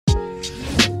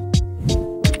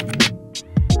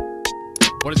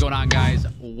What is going on, guys?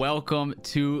 Welcome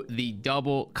to the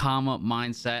Double Comma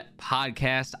Mindset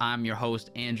podcast. I'm your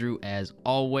host, Andrew, as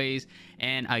always.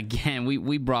 And again,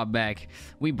 we brought back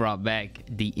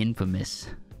the infamous,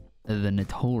 the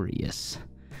notorious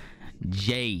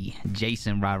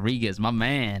Jason Rodriguez, my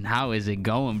man. How is it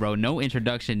going, bro? No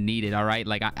introduction needed. All right,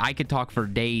 like I could talk for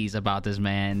days about this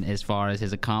man as far as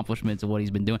his accomplishments and what he's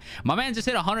been doing. My man just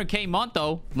hit 100K month,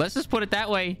 though. Let's just put it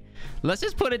that way.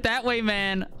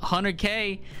 Man.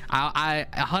 100K. I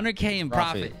 100K in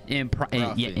profit.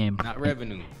 Not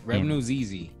revenue. Revenue's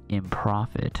easy. In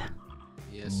profit.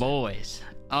 Yes, boys.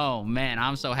 Oh man,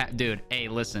 I'm so happy, dude. Hey,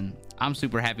 listen, I'm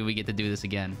super happy we get to do this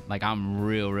again. Like, I'm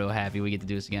real happy we get to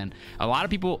do this again. A lot of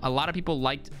people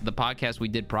liked the podcast we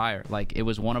did prior. Like, it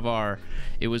was one of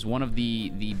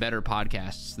the better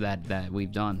podcasts that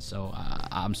we've done. So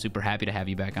I'm super happy to have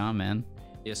you back on, man.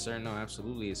 Yes, sir. No,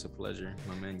 absolutely. It's a pleasure,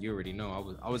 my man. You already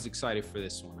know. I was excited for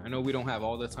this one. I know we don't have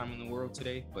all the time in the world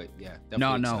today, but yeah,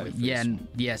 definitely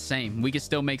yeah, same. We could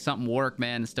still make something work,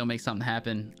 man, and still make something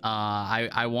happen.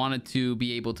 I wanted to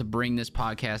be able to bring this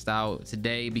podcast out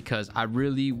today because I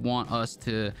really want us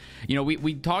to,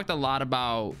 we talked a lot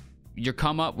about your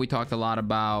come up. We talked a lot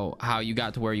about how you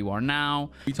got to where you are now.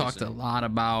 We talked a lot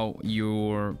about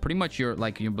your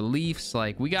beliefs.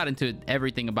 Like, we got into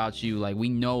everything about you. Like, we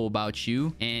know about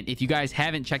you. And if you guys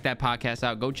haven't checked that podcast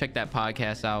out, go check that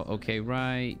podcast out. Okay,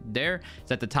 right there.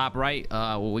 It's at the top right.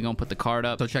 We're gonna put the card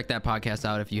up. So check that podcast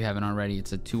out if you haven't already.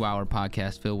 It's a 2-hour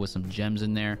podcast filled with some gems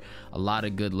in there. A lot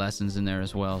of good lessons in there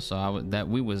as well. So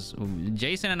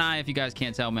Jason and I, if you guys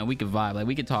can't tell, man, we could vibe. Like,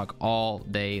 we could talk all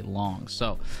day long.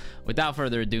 So without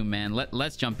further ado, man,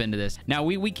 let's jump into this. Now,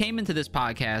 we came into this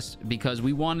podcast because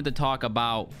we wanted to talk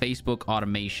about Facebook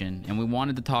automation, and we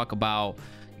wanted to talk about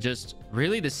just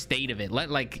really the state of it.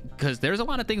 Because there's a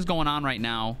lot of things going on right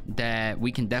now that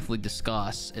we can definitely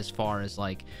discuss as far as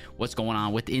like what's going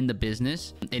on within the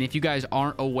business. And if you guys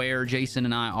aren't aware, Jason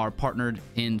and I are partnered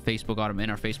in our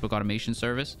Facebook automation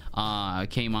service.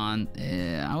 Came on,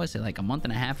 I would say like a month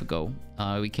and a half ago.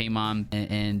 We came on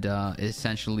and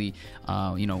essentially,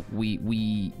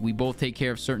 we both take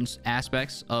care of certain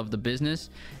aspects of the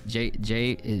business.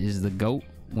 Jay is the GOAT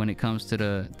when it comes to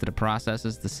the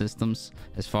processes, the systems,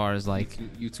 as far as like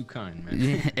you too kind,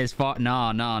 man.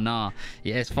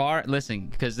 Listen,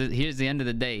 because here's the end of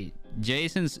the day.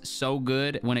 Jason's so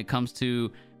good when it comes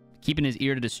to keeping his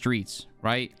ear to the streets,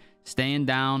 right? Staying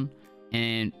down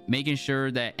and making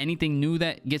sure that anything new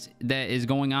that is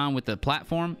going on with the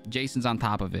platform, Jason's on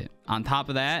top of it. On top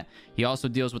of that, he also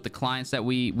deals with the clients that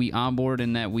we onboard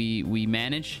and that we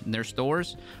manage in their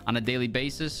stores on a daily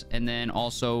basis, and then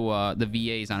also the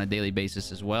VAs on a daily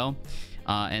basis as well.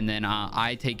 And then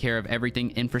I take care of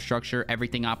everything infrastructure,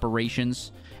 everything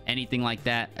operations, anything like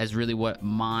that is really what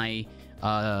my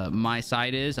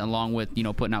side is, along with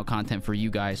putting out content for you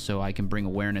guys so I can bring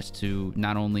awareness to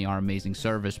not only our amazing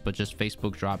service but just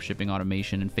Facebook dropshipping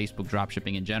automation and Facebook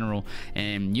dropshipping in general.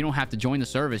 And you don't have to join the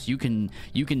service. You can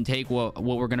take what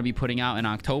we're going to be putting out in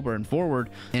October and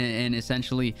forward and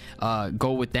essentially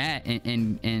go with that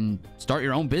and start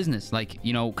your own business, like,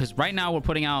 because right now we're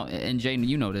putting out, and Jay,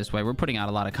 you know this way, we're putting out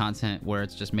a lot of content where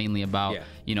it's just mainly about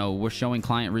we're showing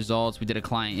client results. We did a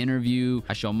client interview.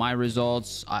 I show my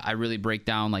results. I really break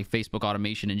down like Facebook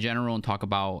automation in general and talk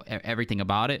about everything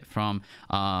about it, from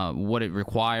what it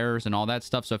requires and all that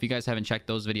stuff. So if you guys haven't checked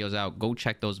those videos out, go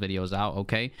check those videos out.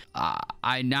 Okay.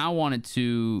 I now wanted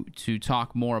to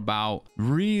talk more about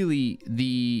really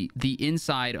the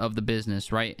inside of the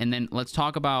business, right? And then let's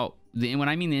talk about when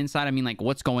I mean the inside, I mean like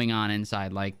what's going on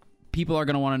inside. Like, people are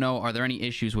going to want to know, are there any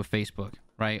issues with Facebook,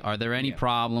 right? Are there any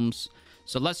problems?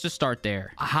 So let's just start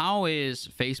there. How is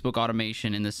Facebook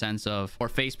automation in the sense of, or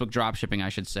Facebook dropshipping, I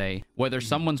should say, whether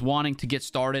someone's wanting to get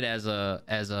started as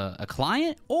a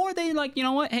client, or they like, you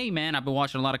know what, hey man, I've been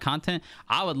watching a lot of content,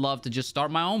 I would love to just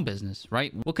start my own business,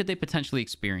 right? What could they potentially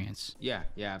experience? Yeah,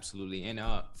 absolutely. And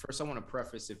first I want to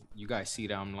preface, if you guys see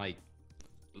that I'm like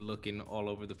looking all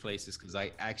over the places, because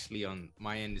I actually, on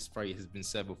my end, this probably has been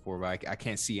said before, but I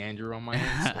can't see Andrew on my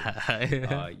end.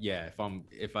 So,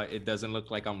 if it doesn't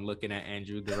look like I'm looking at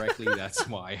Andrew directly, that's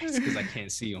why. It's because I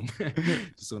can't see him.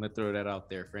 Just want to throw that out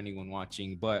there for anyone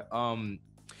watching. But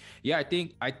Yeah,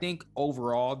 I think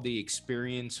overall the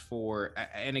experience for,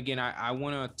 and again, I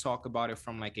want to talk about it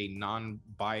from like a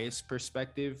non-biased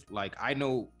perspective. Like, I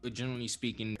know, generally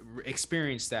speaking,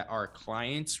 experience that our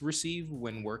clients receive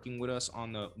when working with us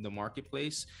on the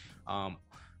marketplace. I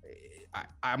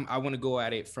want to go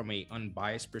at it from a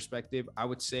unbiased perspective. I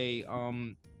would say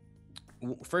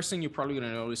first thing you're probably going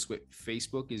to notice with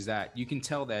Facebook is that you can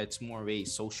tell that it's more of a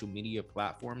social media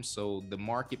platform. So the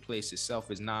marketplace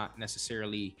itself is not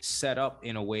necessarily set up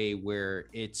in a way where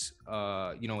it's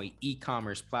you know, a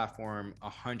e-commerce platform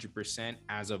 100%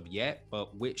 as of yet,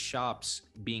 but with shops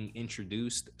being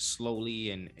introduced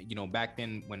slowly. And you know, back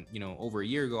then, when, you know, over a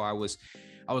year ago, I was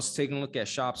taking a look at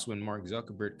shops when Mark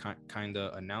Zuckerberg kind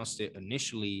of announced it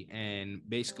initially, and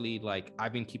basically, like,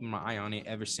 I've been keeping my eye on it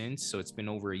ever since. So it's been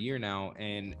over a year now,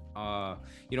 and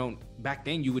you know, back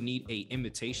then you would need a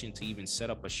invitation to even set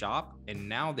up a shop, and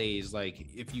nowadays, like,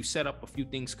 if you set up a few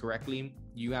things correctly,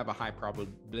 you have a high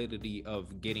probability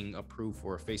of getting approved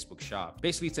for a Facebook shop.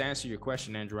 Basically, to answer your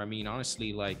question, Andrew, I mean,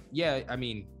 honestly, like, yeah, I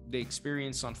mean, the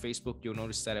experience on Facebook, you'll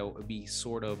notice that it will be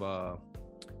sort of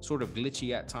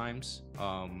glitchy at times.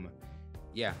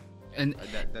 Yeah, and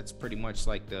that's pretty much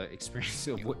like the experience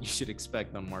of what you should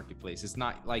expect on marketplace. It's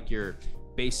not like your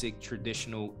basic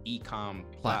traditional e-com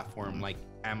platform like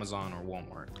Amazon or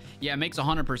Walmart. Yeah, it makes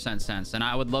 100% sense. And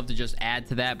I would love to just add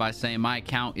to that by saying my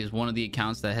account is one of the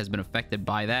accounts that has been affected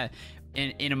by that.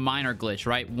 In a minor glitch,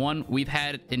 right? One, we've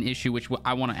had an issue, which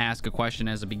I want to ask a question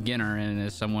as a beginner and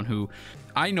as someone who,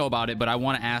 I know about it, but I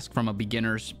want to ask from a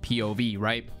beginner's POV,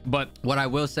 right? But what I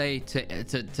will say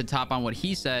to top on what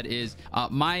he said is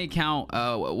my account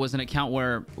was an account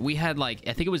where we had, like,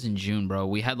 I think it was in June, bro.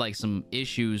 We had like some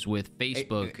issues with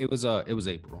Facebook. It was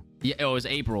April. Yeah, it was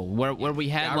April where we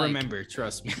had, I remember,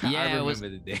 trust me. Yeah, I remember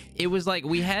the day. It was like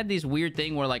we had this weird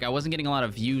thing where, like, I wasn't getting a lot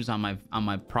of views on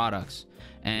my products.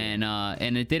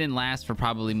 And it didn't last for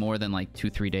probably more than like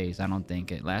 2-3 days. I don't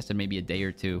think it lasted, maybe a day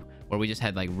or two, where we just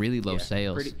had like really low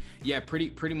sales.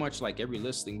 Pretty much like every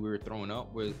listing we were throwing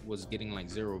up was getting like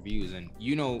 0 views. And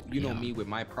you know me with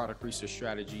my product research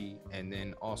strategy, and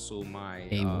then also my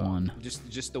A1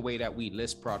 just the way that we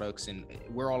list products, and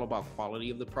we're all about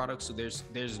quality of the product. So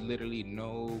there's literally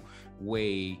no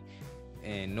way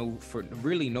and no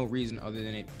reason other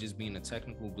than it just being a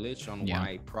technical glitch on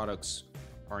why products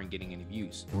aren't getting any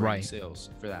views or any sales,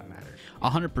 for that matter.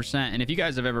 100%. And if you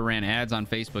guys have ever ran ads on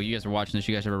Facebook, you guys are watching this,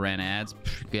 you guys ever ran ads,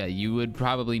 yeah, you would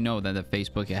probably know that the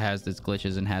Facebook, it has its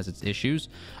glitches and has its issues.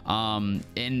 And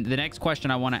the next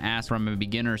question I want to ask from a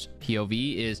beginner's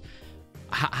POV is,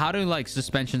 how do, like,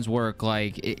 suspensions work?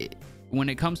 Like, when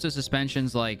it comes to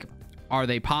suspensions, like, are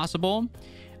they possible?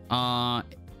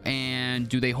 And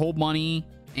do they hold money?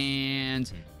 And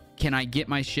can I get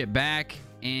my shit back?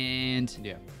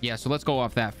 And yeah, so let's go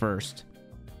off that first.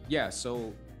 Yeah,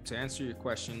 so to answer your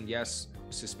question, yes,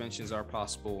 suspensions are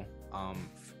possible.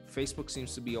 Facebook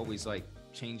seems to be always like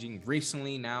changing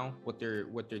recently now what they're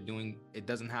doing. It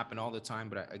doesn't happen all the time,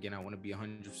 but again, I want to be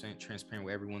 100% transparent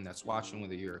with everyone that's watching,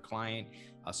 whether you're a client,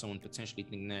 someone potentially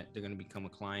thinking that they're going to become a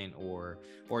client, or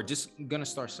just going to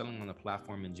start selling on the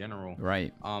platform in general.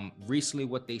 Right. Recently,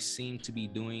 what they seem to be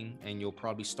doing, and you'll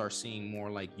probably start seeing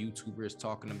more like YouTubers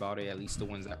talking about it, at least the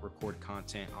ones that record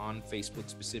content on Facebook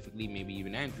specifically. Maybe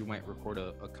even Andrew might record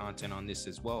a content on this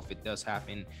as well if it does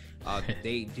happen.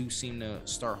 They do seem to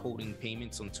start holding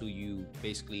payments until you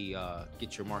basically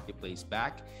get your marketplace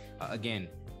back. Again,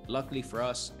 luckily for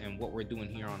us, and what we're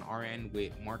doing here on our end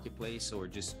with marketplace or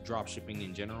just drop shipping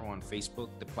in general on Facebook,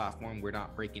 the platform, we're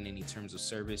not breaking any terms of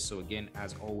service. So again,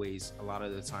 as always, a lot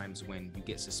of the times when you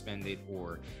get suspended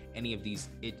or any of these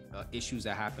issues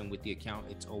that happen with the account,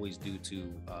 it's always due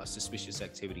to suspicious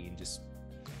activity and just,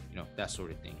 you know, that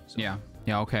sort of thing. So. Yeah,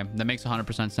 okay, that makes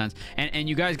 100% sense. And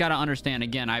you guys got to understand,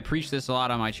 again, I preach this a lot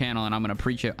on my channel, and I'm going to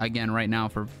preach it again right now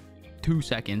for 2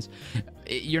 seconds.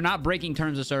 You're not breaking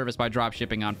terms of service by drop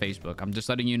shipping on Facebook. I'm just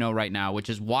letting you know right now, which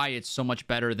is why it's so much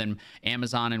better than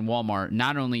Amazon and Walmart.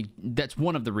 Not only that's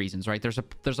one of the reasons, right? There's a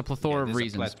plethora of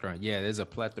reasons. There's a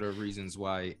plethora of reasons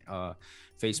why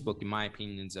Facebook, in my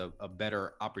opinion, is a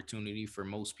better opportunity for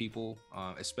most people,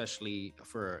 especially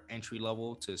for entry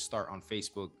level, to start on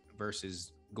Facebook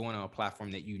versus going on a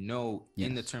platform that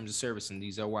in the terms of service. And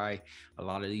these are why a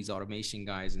lot of these automation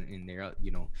guys and they're, you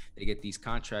know, they get these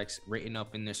contracts written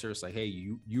up in their service like, hey,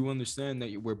 you understand that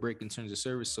we're breaking terms of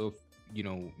service, so if, you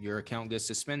know, your account gets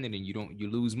suspended and you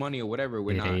lose money or whatever,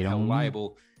 we're not held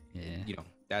liable. You know,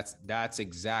 that's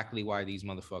exactly why these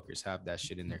motherfuckers have that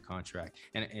shit in their contract.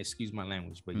 And excuse my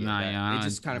language, but it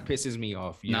just kind of pisses me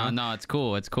off. No, it's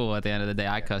cool. It's cool. At the end of the day,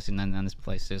 I cuss on this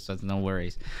place too, so no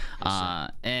worries.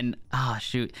 And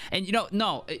shoot. And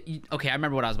okay, I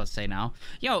remember what I was about to say now.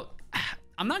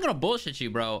 I'm not gonna bullshit you,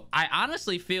 bro. I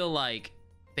honestly feel like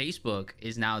Facebook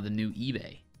is now the new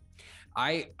eBay.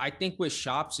 I think with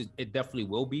shops, it definitely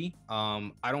will be.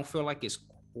 I don't feel like it's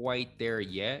quite there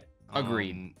yet.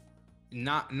 Agreed.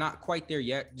 Not quite there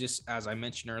yet, just as I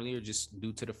mentioned earlier, just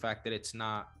due to the fact that it's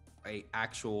not a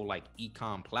actual like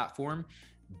e-com platform.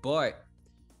 But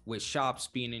with shops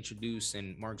being introduced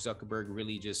and Mark Zuckerberg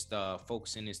really just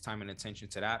focusing his time and attention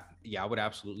to that, yeah, I would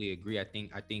absolutely agree. I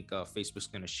think Facebook's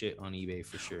gonna shit on eBay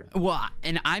for sure. Well,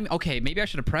 and I'm okay. Maybe I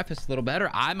should have prefaced a little better.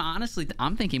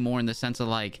 I'm thinking more in the sense of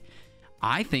like,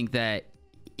 I think that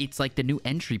it's like the new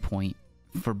entry point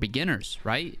for beginners,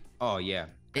 right? Oh yeah,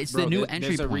 it's the new entry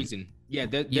point. There's a reason. Yeah,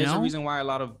 there's a reason why a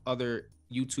lot of other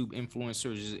YouTube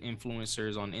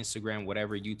influencers on Instagram,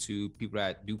 whatever, YouTube, people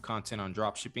that do content on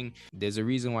drop shipping, there's a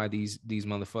reason why these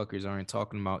motherfuckers aren't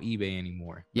talking about eBay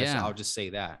anymore. I'll just say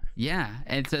that. Yeah,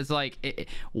 and it's like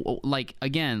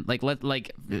again,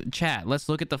 chat. Let's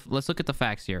look at the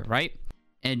facts here, right?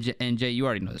 And Jay, you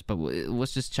already know this, but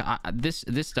let's just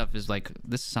this stuff is like,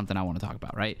 this is something I want to talk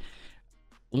about, right?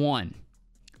 One,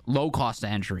 low cost of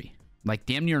entry, like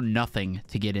damn near nothing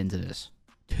to get into this.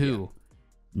 Two,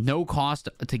 no cost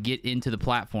to get into the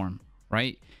platform,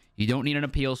 right? You don't need an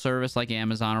appeal service like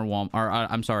Amazon or Walmart, or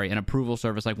I'm sorry, an approval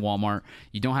service like Walmart.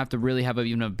 You don't have to really have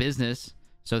even a business.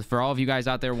 So for all of you guys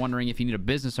out there wondering if you need a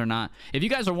business or not, if you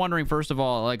guys are wondering, first of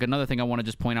all, like another thing I want to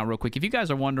just point out real quick, if you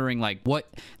guys are wondering like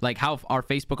how our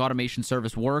Facebook automation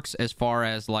service works as far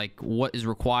as like what is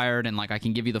required, and like I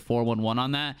can give you the 411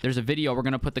 on that, there's a video. We're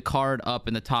going to put the card up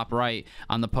in the top right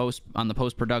on the post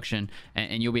production,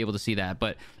 and you'll be able to see that.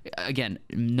 But again,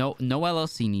 no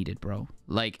LLC needed, bro.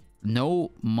 Like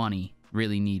no money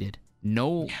really needed.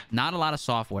 Not a lot of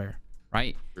software.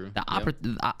 Right,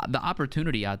 the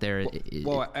opportunity out there.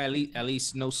 Well, at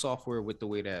least no software with the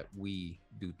way that we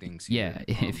do things here.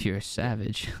 Yeah, if you're a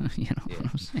savage, you know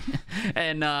what I'm saying.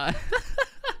 And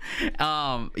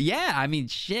yeah, I mean,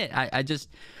 shit. I just,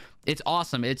 it's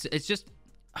awesome. It's just,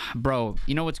 bro.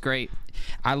 You know what's great?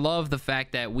 I love the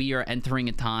fact that we are entering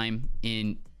a time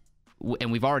and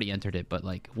we've already entered it, but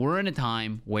like we're in a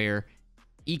time where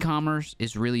e-commerce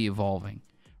is really evolving.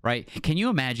 Right? Can you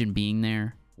imagine being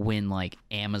there when like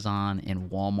Amazon and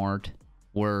Walmart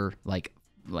were like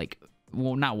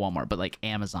well, not Walmart, but like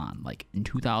Amazon, like in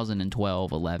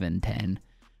 2012, 11, 10,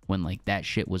 when like that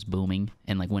shit was booming,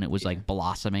 and like when it was like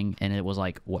blossoming, and it was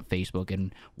like what Facebook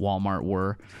and Walmart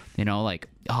were, you know, like,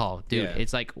 oh dude,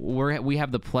 it's like we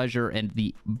have the pleasure and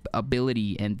the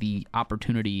ability and the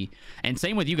opportunity, and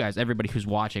same with you guys, everybody who's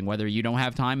watching, whether you don't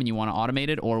have time and you want to automate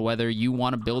it or whether you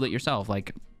want to build it yourself,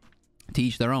 like to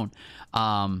each their own.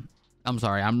 I'm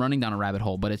sorry, I'm running down a rabbit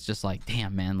hole, but it's just like,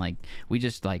 damn, man, like we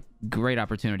just like great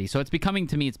opportunity. So it's becoming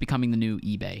the new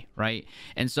eBay, right?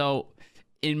 And so,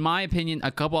 in my opinion, a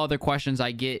couple other questions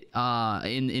I get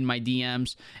in my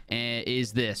DMs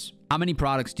is this: how many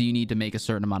products do you need to make a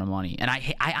certain amount of money? And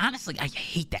I honestly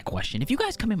hate that question. If you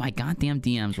guys come in my goddamn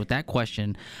DMs with that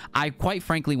question, I quite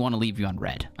frankly want to leave you on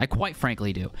red. I quite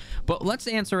frankly do. But let's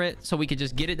answer it so we could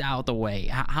just get it out the way.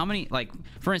 How many, like,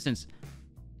 for instance.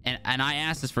 And I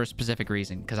asked this for a specific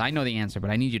reason because I know the answer,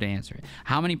 but I need you to answer it.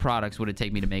 How many products would it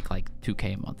take me to make like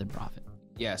 $2K a month in profit?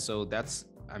 Yeah, so that's,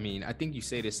 I mean, I think you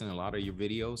say this in a lot of your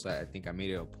videos. I think I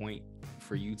made it a point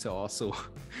for you to also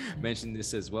mention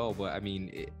this as well. But I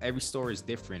mean, every store is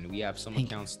different. We have some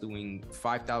accounts doing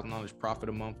 $5,000 profit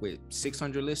a month with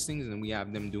 600 listings, and we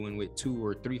have them doing with 200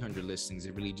 or 300 listings.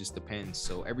 It really just depends.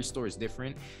 So every store is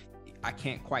different. I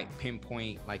can't quite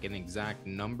pinpoint like an exact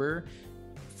number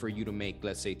for you to make,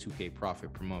 let's say, 2K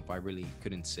profit per month. I really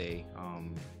couldn't say.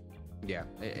 Yeah,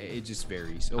 it just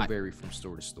varies. It'll vary from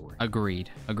store to store. Agreed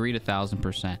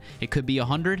 1,000%. It could be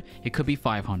 100, it could be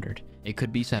 500, it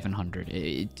could be 700.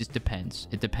 It just depends.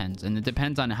 And it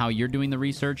depends on how you're doing the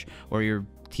research, or you're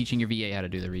teaching your VA how to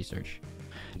do the research.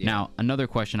 Now, another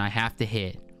question I have to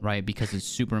hit, right, because it's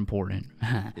super important.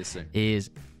 Yes, sir. Is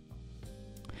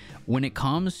when it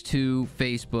comes to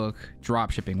Facebook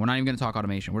dropshipping, we're not even going to talk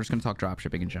automation. We're just going to talk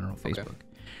dropshipping in general, Facebook. Okay.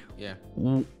 Yeah.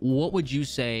 What would you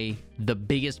say the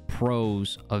biggest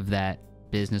pros of that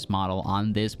business model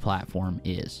on this platform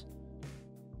is?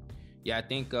 Yeah, I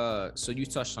think, so you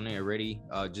touched on it already.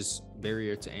 Just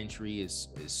barrier to entry is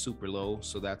super low.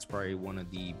 So that's probably one of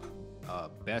the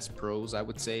best pros, I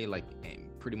would say. Like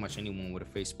pretty much anyone with a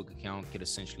Facebook account could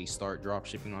essentially start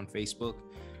dropshipping on Facebook.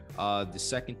 The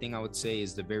second thing I would say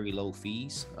is the very low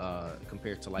fees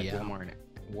compared to like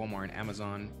Walmart and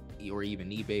Amazon, or even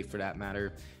eBay for that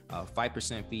matter.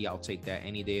 5% fee, I'll take that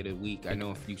any day of the week. I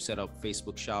know if you set up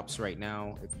Facebook shops right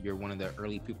now, if you're one of the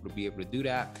early people to be able to do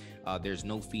that, there's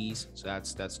no fees, so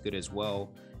that's good as well.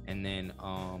 And then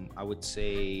I would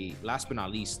say, last but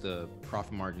not least, the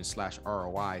profit margin /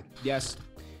 ROI. Yes,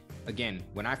 again,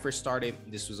 when I first started,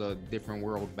 this was a different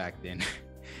world back then.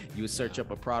 You would search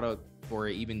up a product, or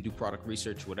even do product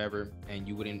research, whatever, and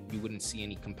you wouldn't see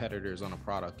any competitors on a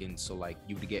product, and so like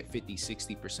you would get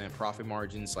 50-60% profit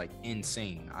margins, like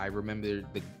insane. I remember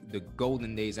the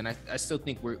golden days, and I still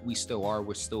think we're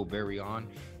still very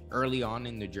early on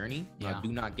in the journey.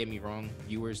 Do not get me wrong,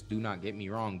 viewers, do not get me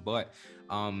wrong, but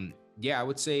I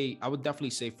would definitely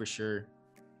say for sure,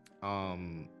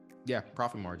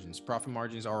 profit margins,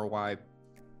 ROI,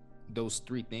 those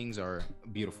three things are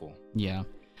beautiful. Yeah,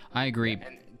 I agree.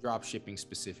 And drop shipping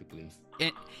specifically.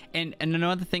 And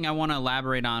another thing I want to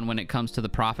elaborate on when it comes to the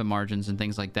profit margins and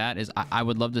things like that is I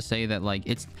would love to say that like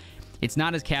it's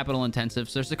not as capital intensive.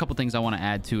 So there's a couple things I want to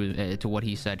add to what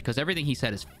he said, because everything he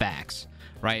said is facts,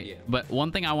 right? Yeah. But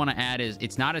one thing I want to add is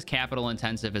it's not as capital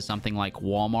intensive as something like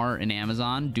Walmart and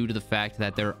Amazon, due to the fact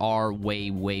that there are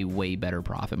way better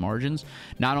profit margins.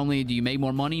 Not only do you make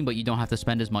more money, but you don't have to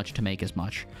spend as much to make as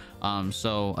much.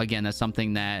 So again, that's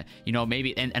something that, you know,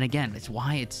 maybe, and again, it's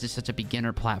why it's just such a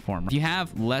beginner platform. If you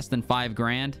have less than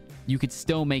 $5,000, you could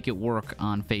still make it work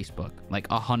on Facebook. Like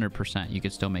 100%, you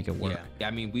could still make it work. Yeah,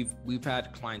 I mean, we've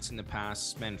had clients in the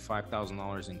past spend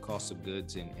 $5,000 in cost of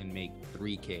goods and make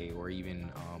 $3K or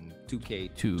even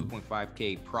 2K,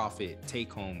 2.5K profit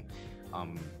take home.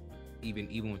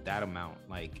 Even with that amount,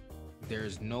 like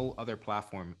there's no other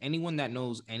platform. Anyone that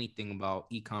knows anything about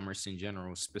e-commerce in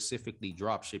general, specifically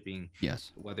drop shipping,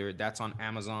 yes, whether that's on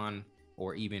Amazon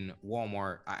or even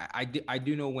Walmart. I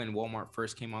do know when Walmart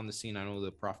first came on the scene, I know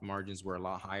the profit margins were a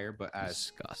lot higher, but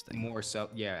as more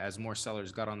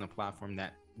sellers got on the platform,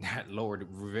 that lowered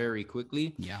very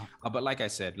quickly. Yeah. But like I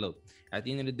said, look, at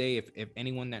the end of the day, if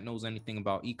anyone that knows anything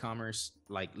about e-commerce,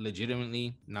 like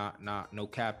legitimately, not no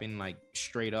capping, like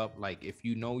straight up, like if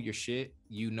you know your shit,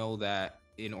 you know that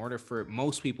in order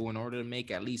to make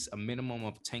at least a minimum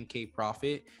of 10K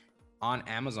profit on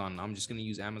Amazon, I'm just going to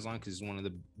use Amazon because it's one of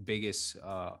the biggest,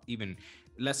 even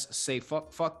let's say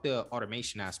fuck the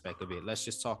automation aspect of it. Let's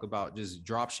just talk about just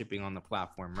drop shipping on the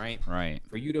platform, right? Right.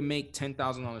 For you to make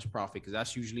 $10,000 profit, because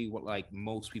that's usually what like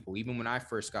most people, even when I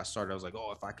first got started, I was like,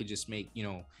 oh, if I could just make,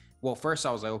 well, first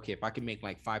I was like, okay, if I can make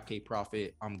like 5K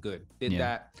profit, I'm good. Did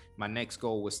that. My next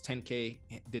goal was 10K,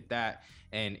 did that.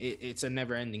 And it's a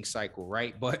never ending cycle,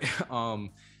 right? But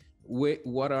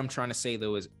what I'm trying to say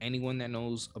though is anyone that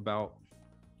knows about,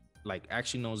 like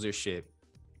actually knows their shit,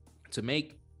 to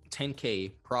make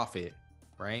 10K profit,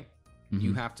 right? Mm-hmm.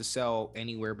 You have to sell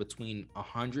anywhere between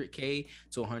 100K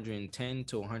to 110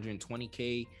 to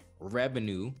 120K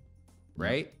revenue,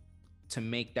 right? Mm-hmm. To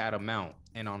make that amount.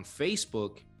 And on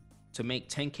Facebook, to make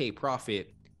 10K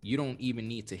profit, you don't even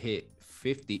need to hit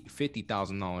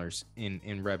 $50,000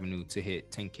 in revenue to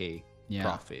hit 10K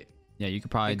profit. Yeah, you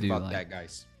could probably think about that,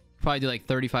 guys. Probably do like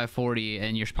 35, 40,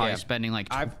 and you're probably spending like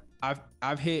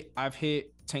I've hit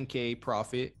 10K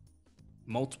profit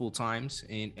multiple times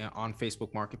on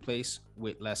Facebook Marketplace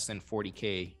with less than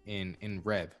 40K in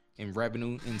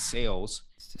revenue in sales,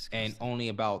 and only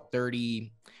about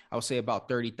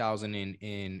 30,000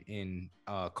 in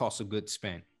cost of goods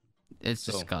spent. It's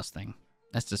disgusting.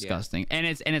 That's disgusting. Yeah.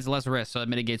 And it's less risk, so it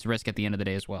mitigates risk at the end of the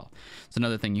day as well. It's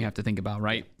another thing you have to think about,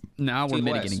 right? Yeah. Now we're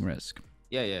mitigating risk.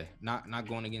 Yeah. Not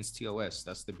going against TOS.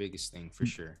 That's the biggest thing for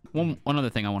sure. One other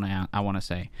thing I want to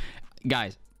say,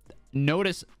 guys,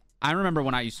 notice. I remember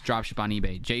when I used to dropship on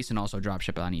eBay. Jason also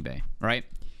dropshipped on eBay, right?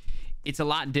 It's a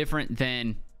lot different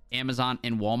than Amazon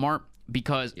and Walmart,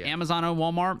 because Amazon and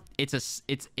Walmart,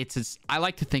 I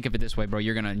like to think of it this way, bro.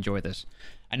 You're gonna enjoy this.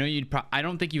 I know I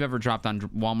don't think you've ever dropped on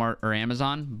Walmart or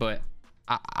Amazon, but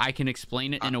I can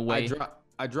explain it in a way.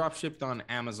 I drop shipped on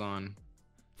Amazon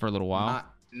for a little while.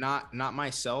 Not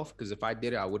myself, because if I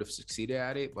did it, I would have succeeded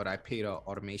at it. But I paid an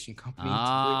automation company.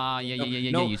 Yeah.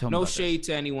 You told me about no shade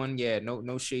to anyone. Yeah,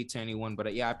 no shade to anyone. But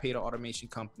I paid an automation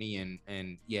company, and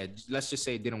let's just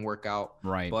say it didn't work out.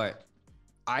 Right. But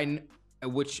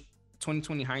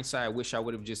 2020 hindsight, I wish I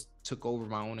would have just took over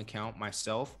my own account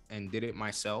myself and did it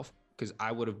myself, because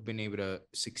I would have been able to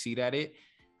succeed at it.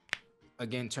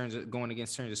 Again, going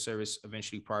against terms of service,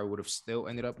 eventually probably would have still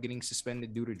ended up getting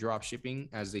suspended due to drop shipping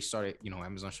as they started,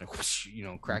 Amazon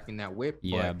started, cracking that whip.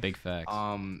 Yeah, big facts.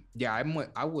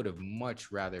 I would have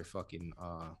much rather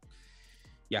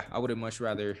I would have much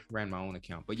rather ran my own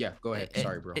account. But yeah, go ahead.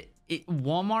 Sorry, bro.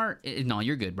 Walmart, no,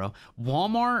 you're good, bro.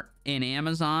 Walmart and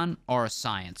Amazon are a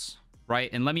science, right?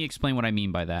 And let me explain what I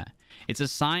mean by that. It's a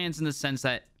science in the sense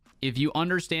that if you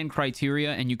understand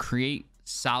criteria and you create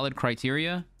solid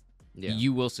criteria,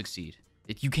 you will succeed.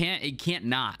 It can't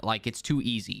not, like, it's too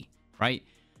easy, right?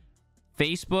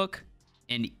 Facebook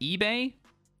and eBay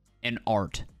and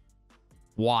art.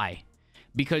 Why?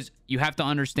 Because you have to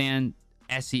understand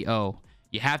SEO.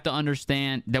 You have to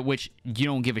understand that, which you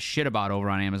don't give a shit about over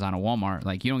on Amazon or Walmart.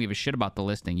 Like, you don't give a shit about the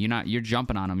listing. You're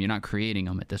jumping on them. You're not creating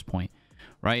them at this point,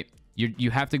 right?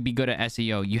 You have to be good at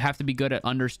SEO. You have to be good at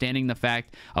understanding the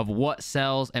fact of what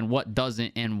sells and what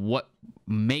doesn't, and what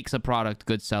makes a product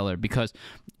good seller, because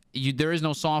there is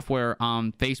no software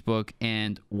on Facebook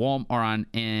and Walmart or on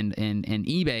and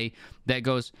eBay that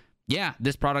goes, yeah,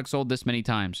 this product sold this many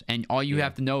times, and all you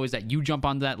have to know is that you jump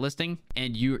onto that listing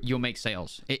and you'll make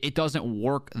sales. It doesn't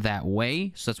work that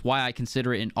way. So that's why I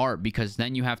consider it an art, because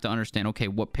then you have to understand, okay,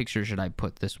 what picture should I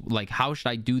put this, like, how should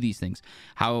I do these things,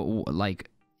 how, like,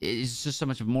 it's just so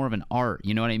much more of an art,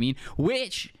 you know what I mean?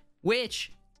 Which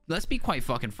let's be quite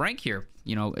fucking frank here,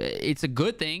 you know, it's a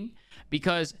good thing,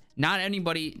 because not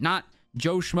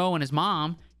Joe Schmo and his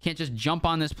mom can't just jump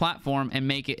on this platform and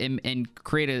make it and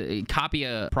create copy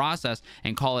a process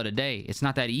and call it a day. It's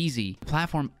not that easy. The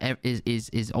platform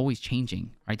is always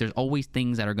changing, right? There's always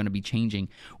things that are going to be changing,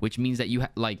 which means that you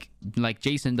like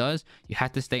Jason does, you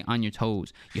have to stay on your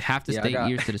toes. You have to stay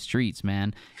ears to the streets,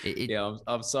 man.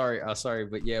 I'm sorry,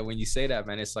 but yeah, when you say that,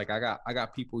 man, it's like I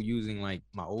got people using like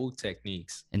my old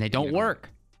techniques and they don't work.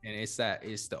 And it's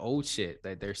the old shit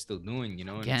that they're still doing, you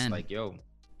know. And it's like, yo,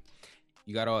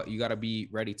 you gotta be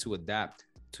ready to adapt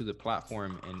to the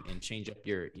platform and change up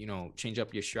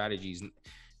your strategies.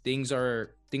 Things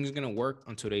are gonna work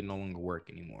until they no longer work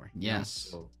anymore. Yes.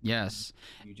 So yes.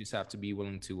 You just have to be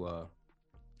willing to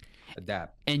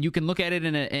adapt. And you can look at it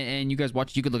and you guys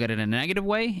watch, you could look at it in a negative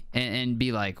way and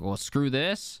be like, well, screw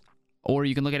this. Or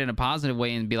you can look at it in a positive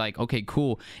way and be like, okay,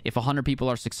 cool. If 100 people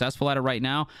are successful at it right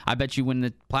now, I bet you when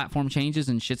the platform changes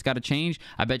and shit's got to change,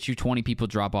 I bet you 20 people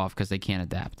drop off because they can't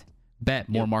adapt. Bet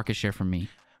more market share from me,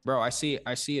 bro. I see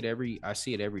it every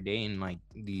day in like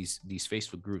these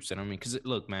Facebook groups. And I mean, because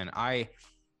look, man, I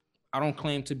don't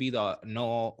claim to be the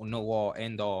know all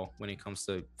end all when it comes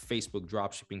to Facebook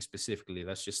dropshipping specifically. I'm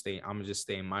gonna just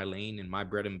stay in my lane and my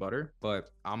bread and butter.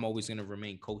 But I'm always gonna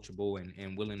remain coachable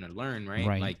and willing to learn,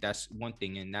 right? Like, that's one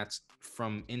thing, and that's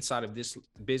from inside of this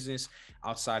business,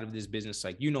 outside of this business.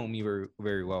 Like, you know me very,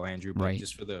 very well, Andrew, but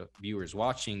just for the viewers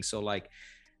watching. So like,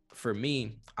 for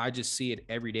me, I just see it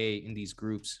every day in these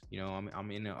groups. You know,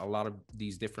 I'm in a lot of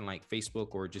these different like Facebook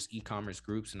or just e-commerce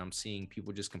groups, and I'm seeing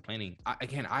people just complaining.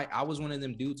 I was one of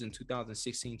them dudes in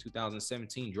 2016,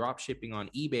 2017, drop shipping on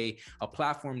eBay, a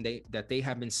platform that they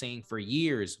have been saying for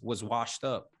years was washed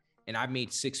up, and I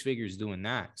made 6 figures doing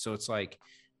that. So it's like,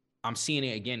 I'm seeing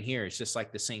it again here. It's just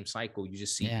like the same cycle. You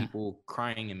just see people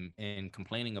crying and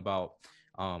complaining about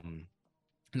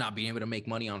not being able to make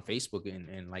money on Facebook,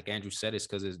 and like Andrew said, it's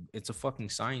because it's a fucking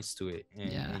science to it,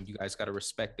 and you guys got to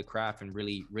respect the craft and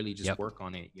really just work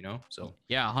on it, you know. So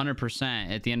 100%.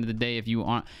 At the end of the day, if you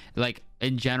aren't, like,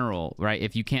 in general, right,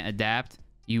 if you can't adapt,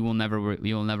 you will never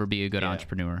be a good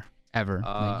entrepreneur ever.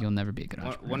 Like, you'll never be a good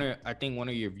entrepreneur. I think one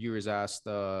of your viewers asked,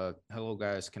 hello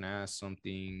guys, can I ask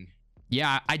something?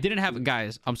 Yeah, I didn't have,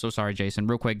 guys, I'm so sorry, Jason.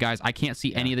 Real quick, guys, I can't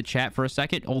see any of the chat for a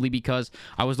second, only because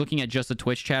I was looking at just the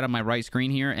Twitch chat on my right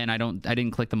screen here, and I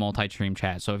didn't click the multi-stream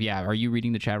chat. So, are you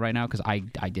reading the chat right now? Because I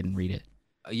didn't read it.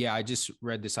 Yeah, I just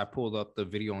read this. I pulled up the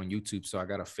video on YouTube, so I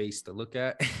got a face to look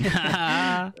at.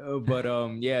 But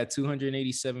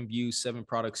 287 views, 7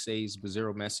 product saves, but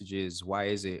 0 messages. Why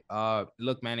is it?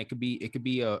 Look, man, it could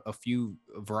be a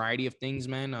variety of things,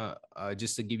 man.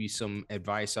 Just to give you some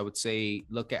advice, I would say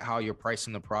look at how you're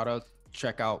pricing the product.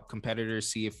 Check out competitors,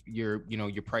 see if you're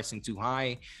pricing too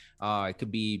high. It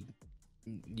could be,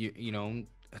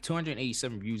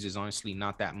 287 views is honestly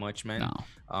not that much, man. No.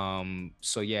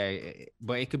 So yeah,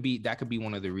 but that could be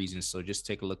one of the reasons. So just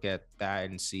take a look at that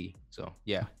and see. So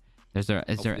yeah,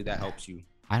 hopefully that helps you.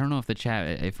 I don't know if the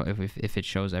chat, if it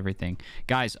shows everything,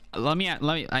 guys.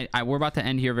 We're about to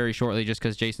end here very shortly, just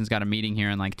because Jason's got a meeting here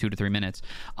in like 2 to 3 minutes.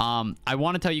 I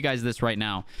want to tell you guys this right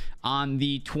now. On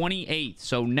the 28th,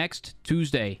 so next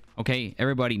Tuesday, okay,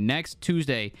 everybody, next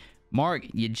Tuesday, mark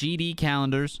your GD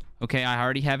calendars. Okay, I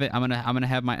already have it. I'm gonna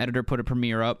have my editor put a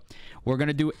premiere up. We're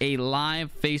gonna do a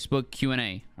live Facebook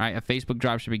Q&A. All right, a Facebook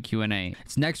dropshipping Q&A.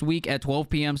 It's next week at 12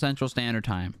 p.m. Central Standard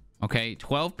Time. Okay,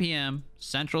 12 p.m.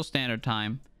 Central Standard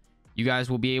Time. You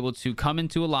guys will be able to come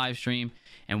into a live stream,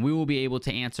 and we will be able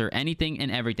to answer anything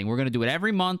and everything. We're gonna do it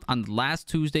every month on the last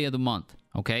Tuesday of the month.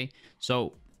 Okay,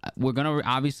 so we're gonna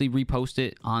obviously repost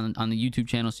it on the YouTube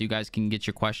channel, so you guys can get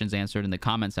your questions answered in the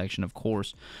comment section, of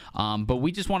course. But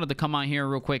we just wanted to come on here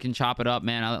real quick and chop it up,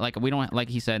 man. We don't, like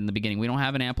he said in the beginning, we don't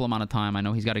have an ample amount of time. I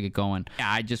know he's got to get going.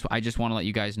 Yeah, I just want to let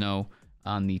you guys know,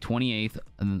 on the 28th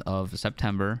of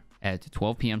September at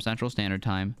 12 p.m. Central Standard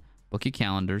Time, book your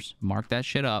calendars, mark that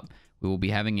shit up. we will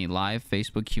be having a live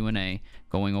Facebook Q&A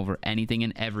going over anything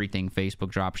and everything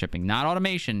Facebook dropshipping. Not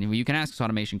automation. You can ask us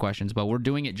automation questions, but we're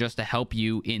doing it just to help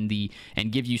you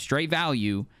and give you straight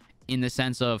value in the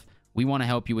sense of we want to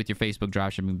help you with your Facebook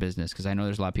dropshipping business, because I know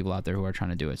there's a lot of people out there who are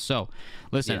trying to do it. So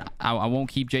listen, I won't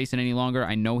keep Jason any longer.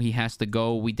 I know he has to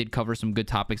go. We did cover some good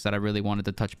topics that I really wanted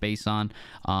to touch base on.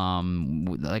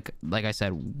 Like I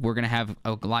said, we're going to have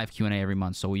a live Q&A every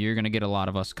month. So you're going to get a lot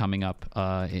of us coming up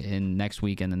in next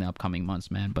week and in the upcoming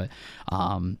months, man. But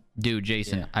dude,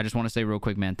 Jason, I just want to say real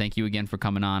quick, man, thank you again for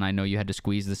coming on. I know you had to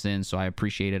squeeze this in, so I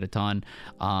appreciate it a ton.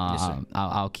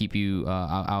 I'll keep you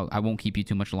I won't keep you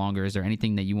too much longer. Is there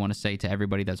anything that you want to say to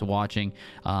everybody that's watching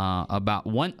about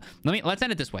let's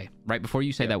end it this way, right before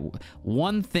you say that,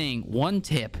 one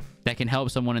tip that can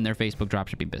help someone in their Facebook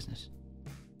dropshipping business?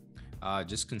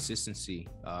 Just consistency.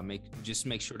 Make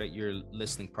sure that you're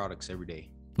listing products every day.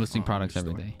 Listing products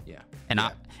every day. Yeah.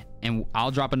 And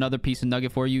I'll drop another piece of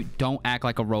nugget for you. Don't act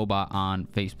like a robot on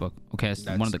Facebook. Okay, that's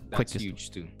one of the quickest. That's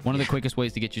huge too. One of the quickest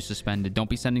ways to get you suspended. Don't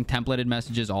be sending templated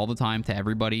messages all the time to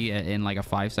everybody in like a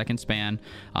 5-second span.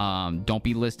 Don't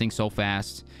be listing so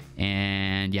fast.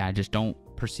 And yeah, just don't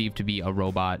perceive to be a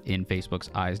robot in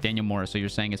Facebook's eyes. Daniel Morris, so you're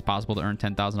saying it's possible to earn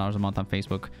 $10,000 a month on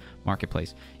Facebook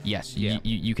Marketplace? Yes,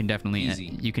 you can definitely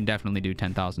do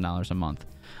 $10,000 a month.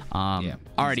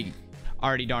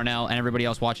 Alrighty, Darnell and everybody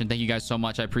else watching, thank you guys so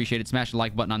much. I appreciate it. Smash the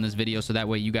like button on this video so that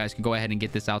way you guys can go ahead and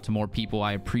get this out to more people.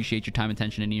 I appreciate your time,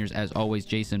 attention, and ears as always.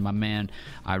 Jason, my man,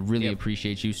 I really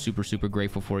appreciate you. Super, super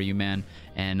grateful for you, man.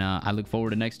 And I look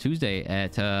forward to next Tuesday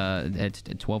at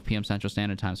 12 p.m. Central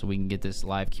Standard Time so we can get this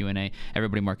live Q&A.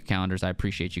 Everybody mark your calendars. I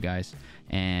appreciate you guys.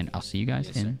 And I'll see you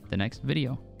guys in the next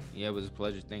video. Yeah, it was a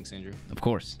pleasure. Thanks, Andrew. Of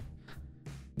course.